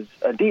analyze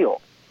a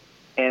deal.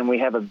 And we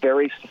have a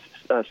very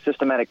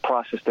systematic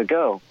process to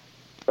go.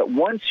 But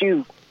once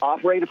you've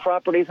operated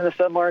properties in the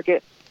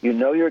submarket, you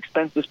know your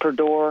expenses per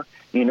door,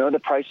 you know the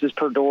prices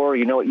per door,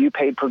 you know what you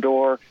paid per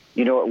door,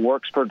 you know what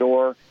works per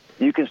door,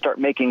 you can start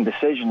making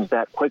decisions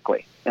that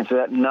quickly. And so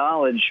that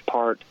knowledge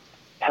part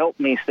helped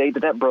me say to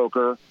that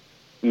broker,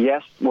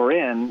 yes, we're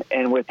in.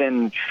 And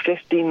within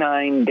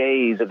 59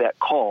 days of that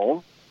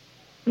call,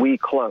 we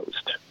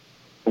closed.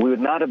 We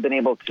would not have been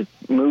able to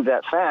move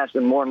that fast.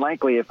 And more than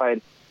likely, if I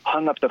had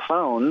hung up the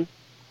phone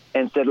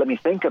and said, let me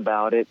think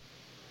about it,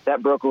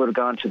 that broker would have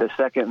gone to the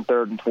second and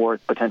third and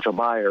fourth potential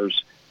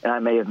buyers, and I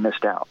may have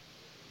missed out.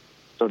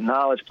 So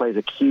knowledge plays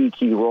a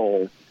key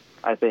role,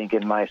 I think,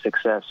 in my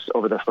success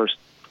over the first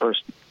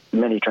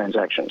many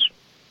transactions.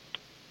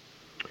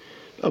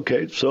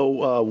 Okay,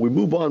 so we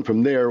move on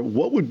from there.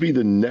 What would be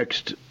the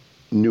next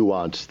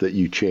nuance that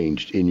you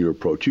changed in your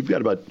approach? You've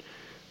got about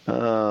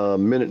a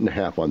minute and a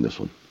half on this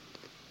one.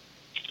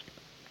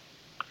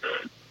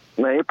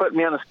 Man, you put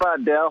me on the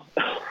spot, Dale.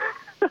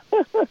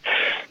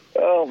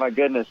 Oh, my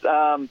goodness.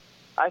 I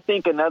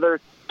think another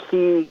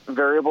key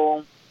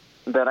variable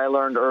that I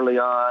learned early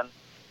on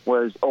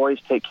was always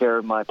take care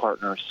of my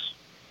partners.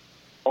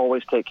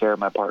 Always take care of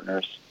my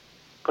partners.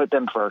 Put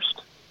them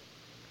first.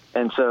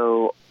 And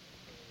so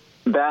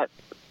that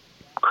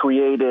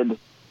created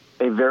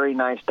a very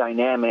nice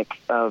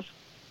dynamic of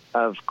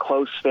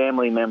close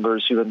family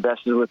members who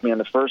invested with me on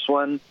the first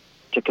one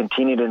to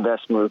continue to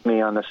invest with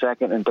me on the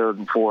second and third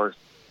and fourth.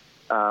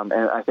 And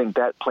I think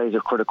that plays a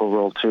critical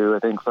role too. I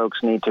think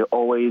folks need to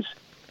always,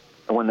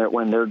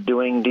 when they're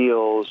doing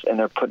deals and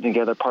they're putting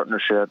together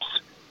partnerships,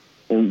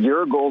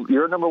 your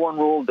number one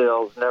rule,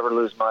 Dale, is never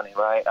lose money,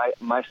 right?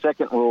 My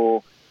second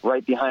rule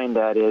right behind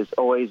that is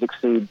always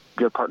exceed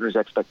your partner's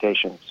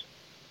expectations.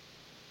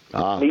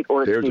 Meet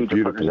or exceed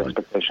your partner's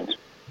expectations.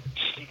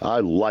 I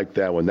like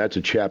that one. That's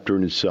a chapter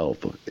in itself.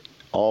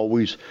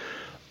 Always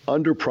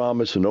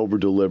under-promise and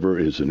over-deliver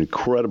is an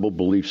incredible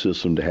belief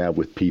system to have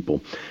with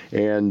people.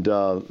 And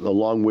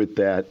along with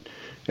that,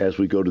 as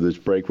we go to this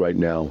break right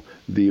now,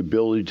 the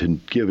ability to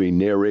give a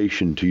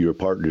narration to your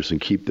partners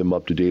and keep them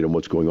up to date on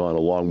what's going on,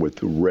 along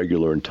with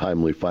regular and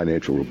timely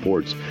financial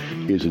reports,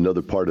 is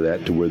another part of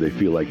that to where they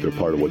feel like they're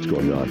part of what's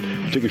going on.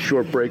 We'll take a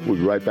short break. We'll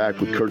be right back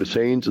with Curtis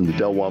Haynes and the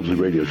Del Walmsley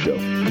Radio Show.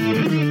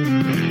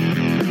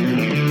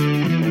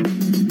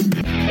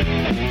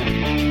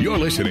 You're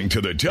listening to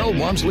the Del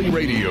Walmsley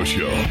Radio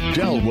Show.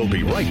 Del will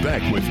be right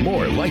back with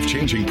more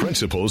life-changing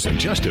principles in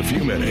just a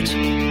few minutes.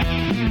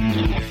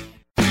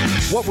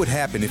 What would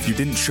happen if you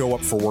didn't show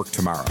up for work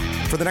tomorrow?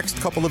 For the next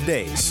couple of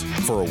days?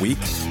 For a week?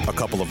 A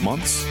couple of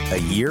months?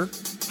 A year?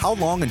 How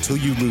long until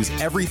you lose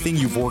everything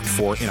you've worked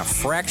for in a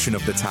fraction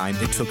of the time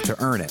it took to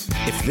earn it?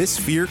 If this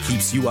fear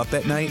keeps you up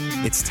at night,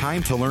 it's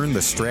time to learn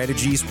the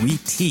strategies we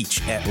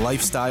teach at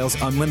Lifestyles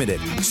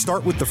Unlimited.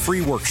 Start with the free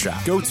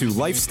workshop. Go to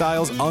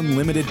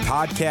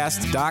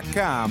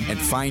lifestylesunlimitedpodcast.com and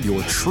find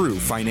your true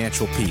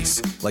financial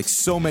peace, like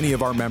so many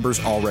of our members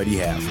already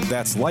have.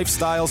 That's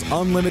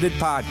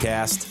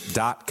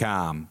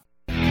lifestylesunlimitedpodcast.com.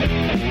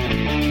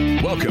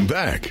 Welcome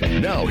back.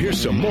 Now here's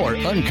some more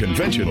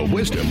unconventional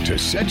wisdom to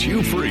set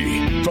you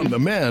free from the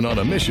man on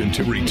a mission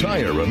to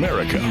retire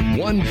America,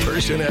 one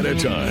person at a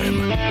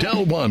time,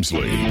 Del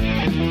Walmsley.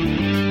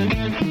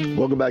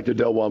 Welcome back to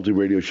Del Walmsley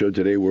Radio Show.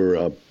 Today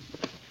we're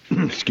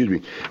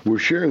we're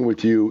sharing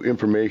with you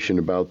information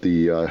about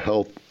the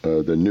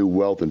the new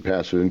Wealth and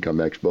Passive Income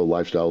Expo,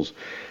 Lifestyles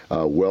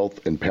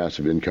Wealth and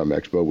Passive Income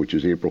Expo, which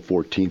is April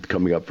 14th,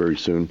 coming up very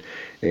soon.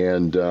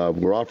 And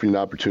we're offering an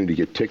opportunity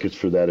to get tickets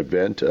for that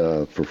event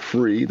for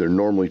free. They're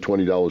normally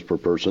 $20 per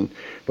person.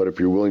 But if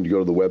you're willing to go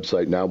to the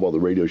website now while the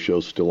radio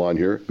show's still on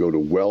here, go to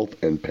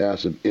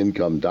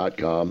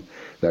wealthandpassiveincome.com.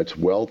 That's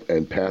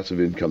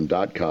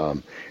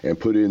wealthandpassiveincome.com, and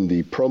put in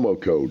the promo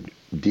code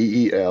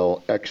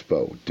DEL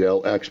Expo.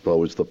 Del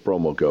Expo is the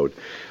promo code.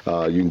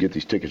 You can get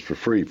these tickets for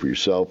free for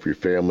yourself, for your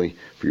family,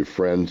 for your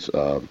friends.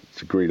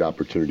 It's a great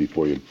opportunity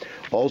for you.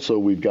 Also,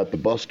 we've got the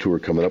bus tour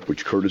coming up,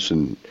 which Curtis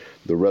and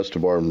the rest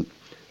of our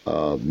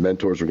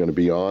mentors are going to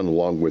be on,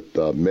 along with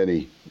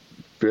many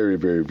very,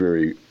 very,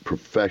 very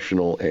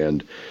professional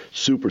and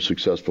super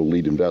successful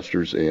lead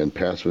investors and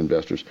passive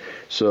investors.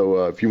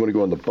 So if you want to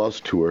go on the bus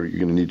tour, you're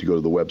going to need to go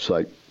to the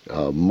website,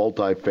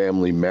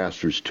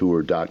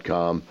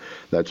 multifamilymasterstour.com.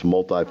 That's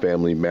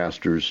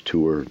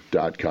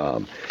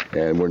multifamilymasterstour.com.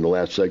 And we're in the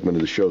last segment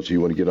of the show, so you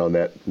want to get on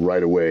that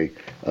right away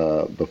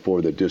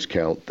before the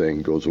discount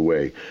thing goes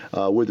away.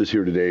 With us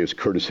here today is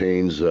Curtis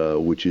Haynes,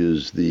 which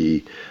is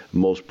the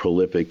most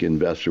prolific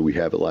investor we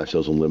have at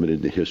Lifestyles Unlimited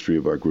in the history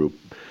of our group.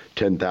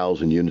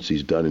 10,000 units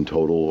he's done in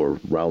total, or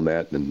around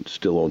that, and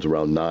still owns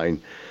around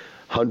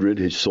 900.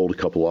 He's sold a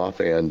couple off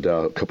and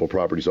a couple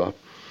properties off.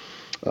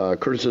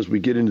 Curtis, as we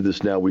get into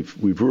this now,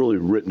 we've really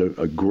written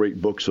a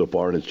great book so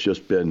far, and it's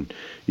just been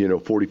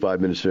 45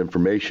 minutes of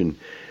information.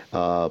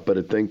 But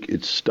I think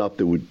it's stuff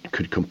that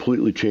could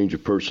completely change a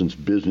person's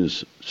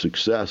business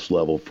success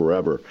level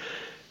forever.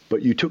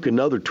 But you took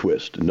another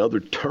twist, another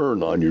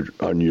turn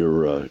on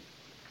your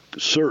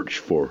search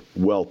for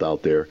wealth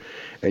out there,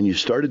 and you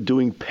started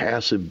doing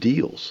passive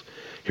deals.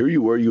 Here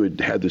you were, you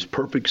had this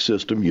perfect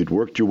system, you'd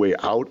worked your way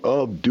out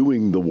of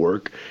doing the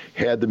work,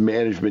 had the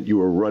management you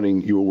were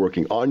running, you were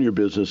working on your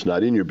business,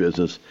 not in your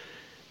business,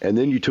 and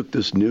then you took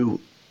this new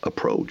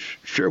approach.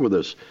 Share with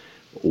us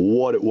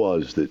what it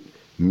was that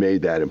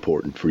made that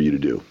important for you to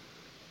do.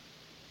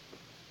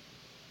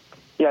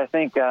 Yeah, I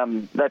think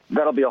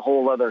that'll be a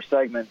whole other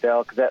segment,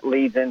 Dale, because that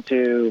leads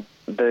into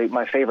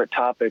my favorite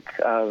topic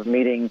of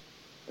meeting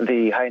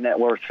the high net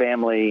worth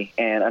family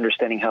and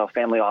understanding how a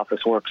family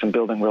office works and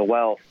building real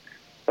wealth.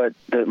 But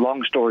the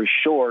long story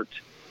short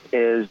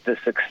is the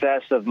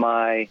success of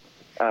my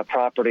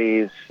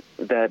properties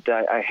that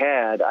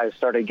I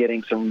started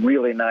getting some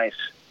really nice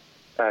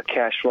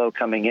cash flow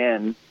coming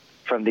in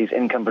from these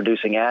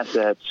income-producing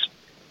assets,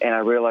 and I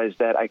realized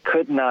that I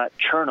could not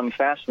churn them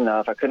fast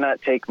enough. I could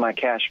not take my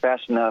cash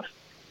fast enough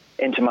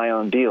into my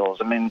own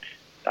deals. I mean,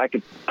 I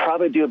could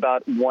probably do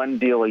about one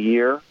deal a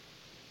year.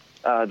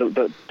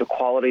 The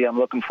quality I'm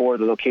looking for,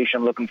 the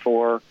location I'm looking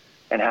for,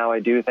 and how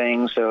I do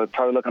things. So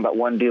probably looking about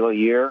one deal a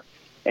year,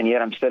 and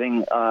yet I'm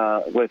sitting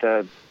with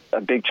a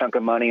big chunk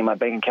of money in my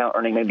bank account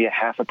earning maybe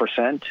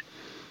 0.5%.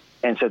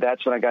 And so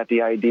that's when I got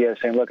the idea of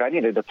saying, look, I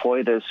need to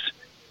deploy this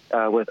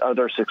with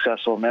other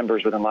successful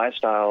members within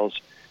Lifestyles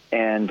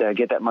and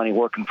get that money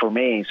working for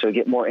me, so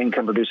get more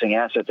income-producing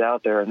assets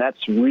out there. And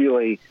that's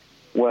really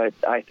what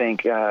I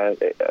think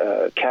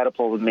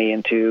catapulted me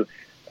into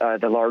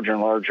the larger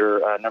and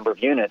larger number of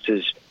units.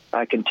 Is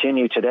I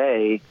continue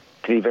today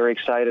to be very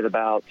excited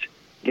about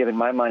giving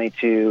my money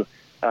to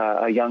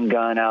a young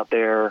gun out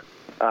there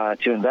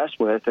to invest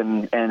with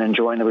and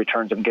enjoying the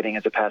returns I'm getting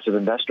as a passive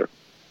investor.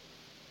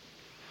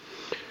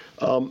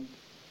 How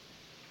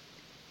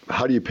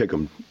do you pick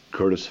them,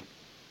 Curtis?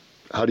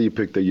 How do you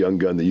pick the young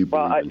gun that you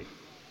believe in?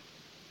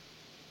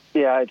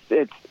 Yeah,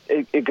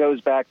 it goes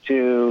back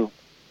to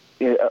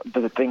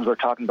the things we're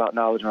talking about,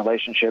 knowledge and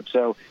relationships.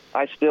 So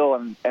I still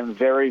am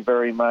very,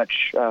 very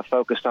much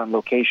focused on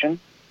location.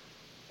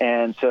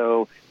 And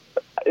so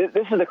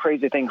this is the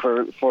crazy thing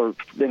for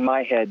in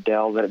my head,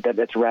 Del,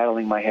 that's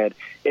rattling my head.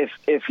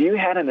 If you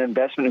had an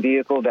investment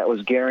vehicle that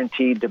was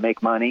guaranteed to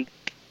make money,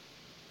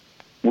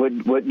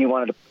 wouldn't you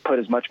want to put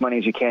as much money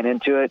as you can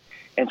into it?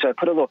 And so I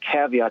put a little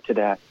caveat to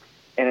that.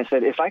 And I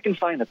said, if I can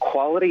find a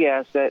quality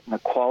asset and a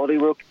quality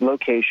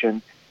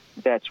location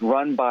that's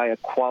run by a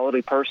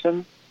quality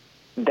person,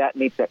 that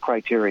meets that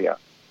criteria.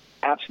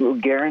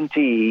 Absolute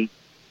guarantee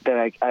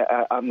that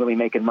I'm going to be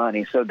making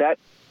money. So that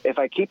if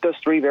I keep those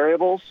three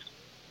variables,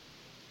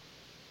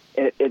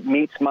 it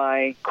meets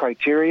my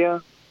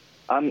criteria,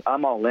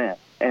 I'm all in.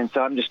 And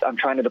so I'm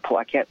trying to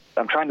deploy.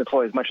 I'm trying to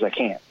deploy as much as I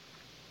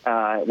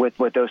can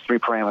with those three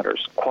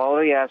parameters: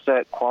 quality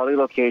asset, quality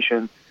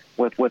location,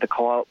 with a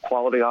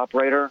quality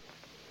operator.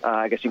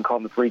 I guess you can call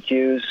them the 3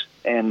 Qs,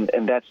 and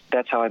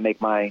that's how I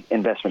make my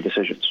investment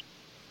decisions.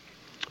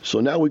 So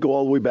now we go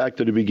all the way back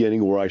to the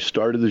beginning where I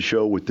started the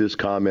show with this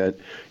comment.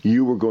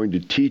 You were going to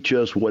teach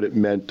us what it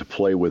meant to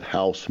play with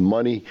house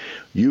money.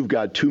 You've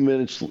got 2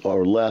 minutes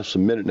or less, a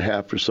minute and a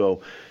half or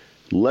so.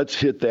 Let's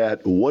hit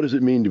that. What does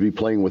it mean to be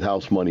playing with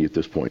house money at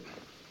this point?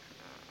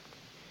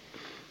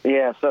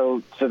 Yeah,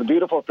 so the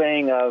beautiful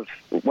thing of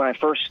when I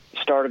first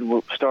started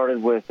with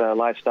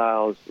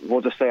Lifestyles, we'll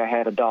just say I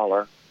had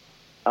 $1.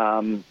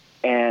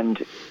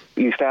 And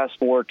you fast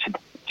forward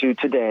to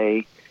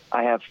today,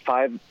 I have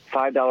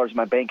 $5 in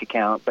my bank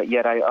account, but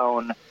yet I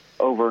own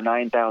over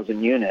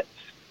 9,000 units.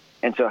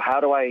 And so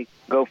how do I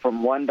go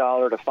from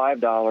 $1 to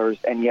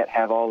 $5 and yet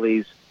have all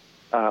these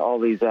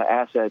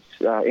assets,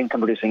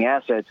 income-producing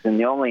assets? And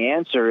the only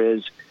answer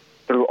is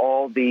through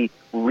all the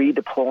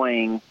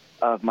redeploying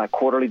of my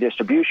quarterly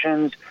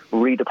distributions,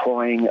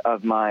 redeploying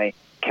of my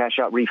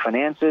cash-out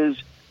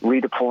refinances,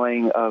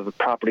 redeploying of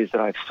properties that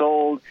I've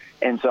sold.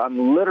 And so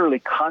I'm literally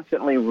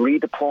constantly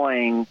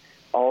redeploying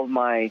all of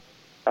my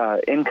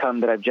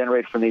income that I've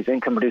generated from these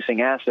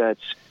income-producing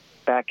assets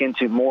back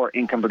into more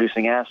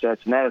income-producing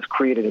assets, and that has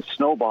created a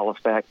snowball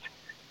effect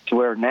to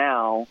where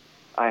now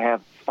I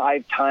have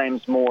 5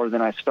 times more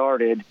than I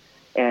started,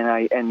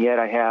 and yet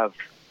I have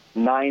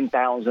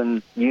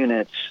 9,000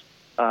 units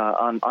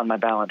on my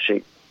balance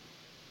sheet.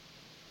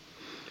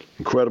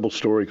 Incredible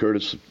story,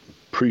 Curtis.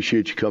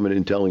 Appreciate you coming in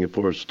and telling it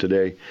for us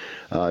today,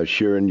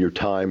 sharing your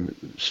time,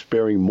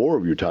 sparing more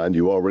of your time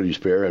you already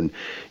spare. And,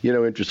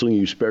 interestingly,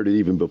 you spared it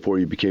even before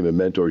you became a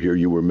mentor here.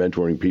 You were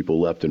mentoring people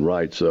left and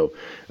right. So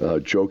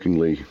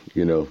jokingly,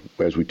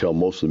 as we tell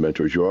most of the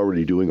mentors, you're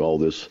already doing all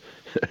this.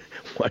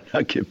 Why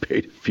not get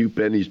paid a few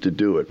pennies to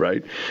do it,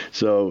 right?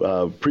 So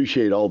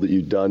appreciate all that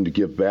you've done to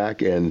give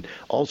back and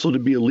also to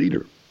be a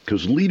leader,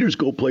 because leaders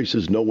go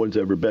places no one's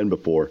ever been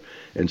before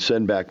and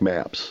send back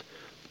maps.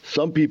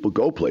 Some people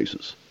go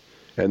places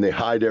and they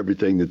hide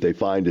everything that they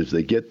find as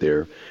they get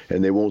there,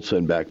 and they won't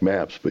send back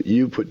maps. But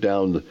you put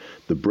down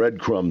the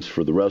breadcrumbs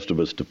for the rest of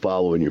us to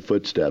follow in your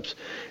footsteps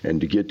and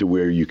to get to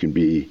where you can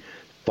be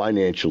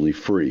financially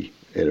free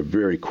at a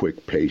very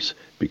quick pace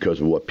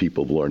because of what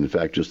people have learned. In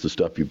fact, just the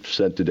stuff you've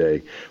sent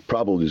today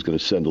probably is going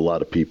to send a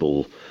lot of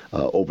people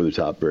over the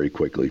top very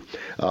quickly.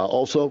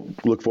 Also,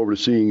 look forward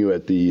to seeing you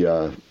at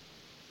the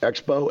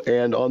Expo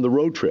and on the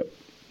road trip,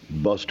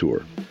 bus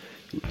tour.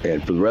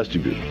 And for the rest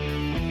of you,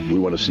 we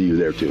want to see you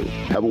there too.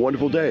 Have a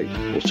wonderful day.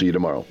 We'll see you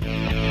tomorrow.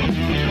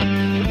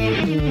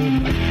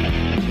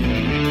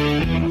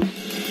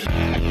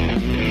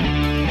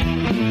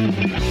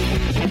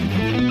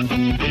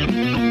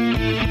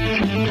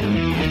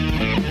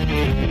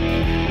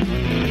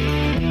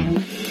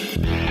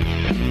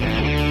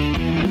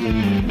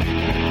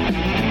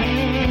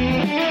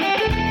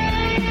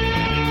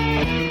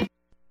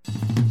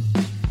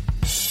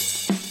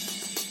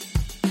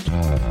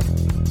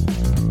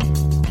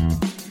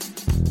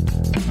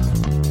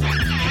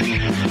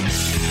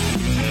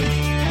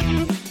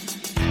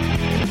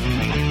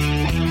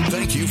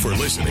 you for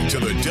listening to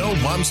the Del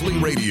Walmsley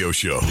Radio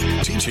Show,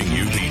 teaching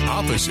you the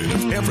opposite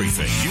of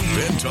everything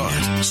you've been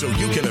taught so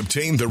you can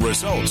obtain the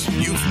results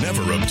you've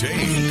never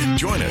obtained.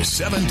 Join us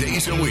 7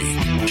 days a week.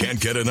 Can't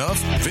get enough?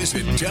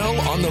 Visit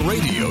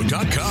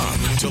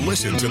DelOnTheRadio.com to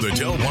listen to the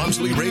Del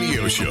Walmsley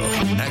Radio Show,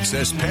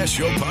 access past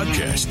show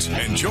podcasts,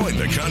 and join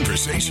the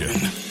conversation.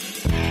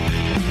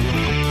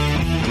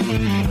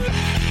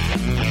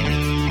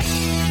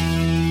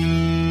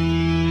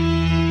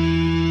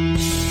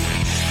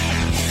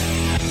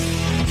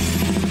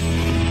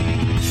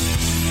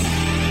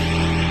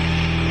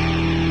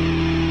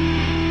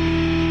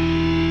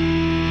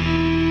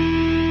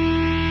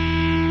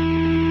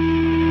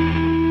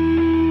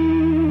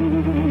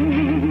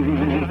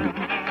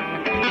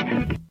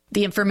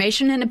 The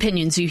information and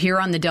opinions you hear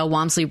on the Del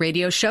Walmsley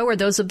Radio Show are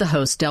those of the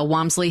host, Del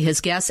Walmsley, his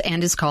guests,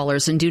 and his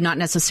callers, and do not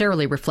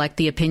necessarily reflect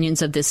the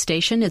opinions of this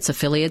station, its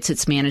affiliates,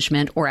 its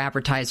management, or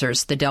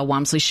advertisers. The Del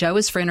Walmsley Show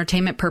is for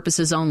entertainment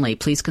purposes only.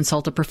 Please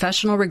consult a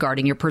professional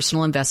regarding your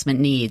personal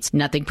investment needs.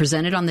 Nothing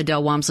presented on the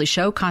Del Walmsley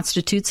Show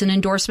constitutes an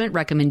endorsement,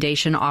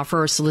 recommendation,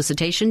 offer, or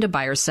solicitation to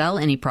buy or sell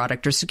any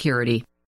product or security.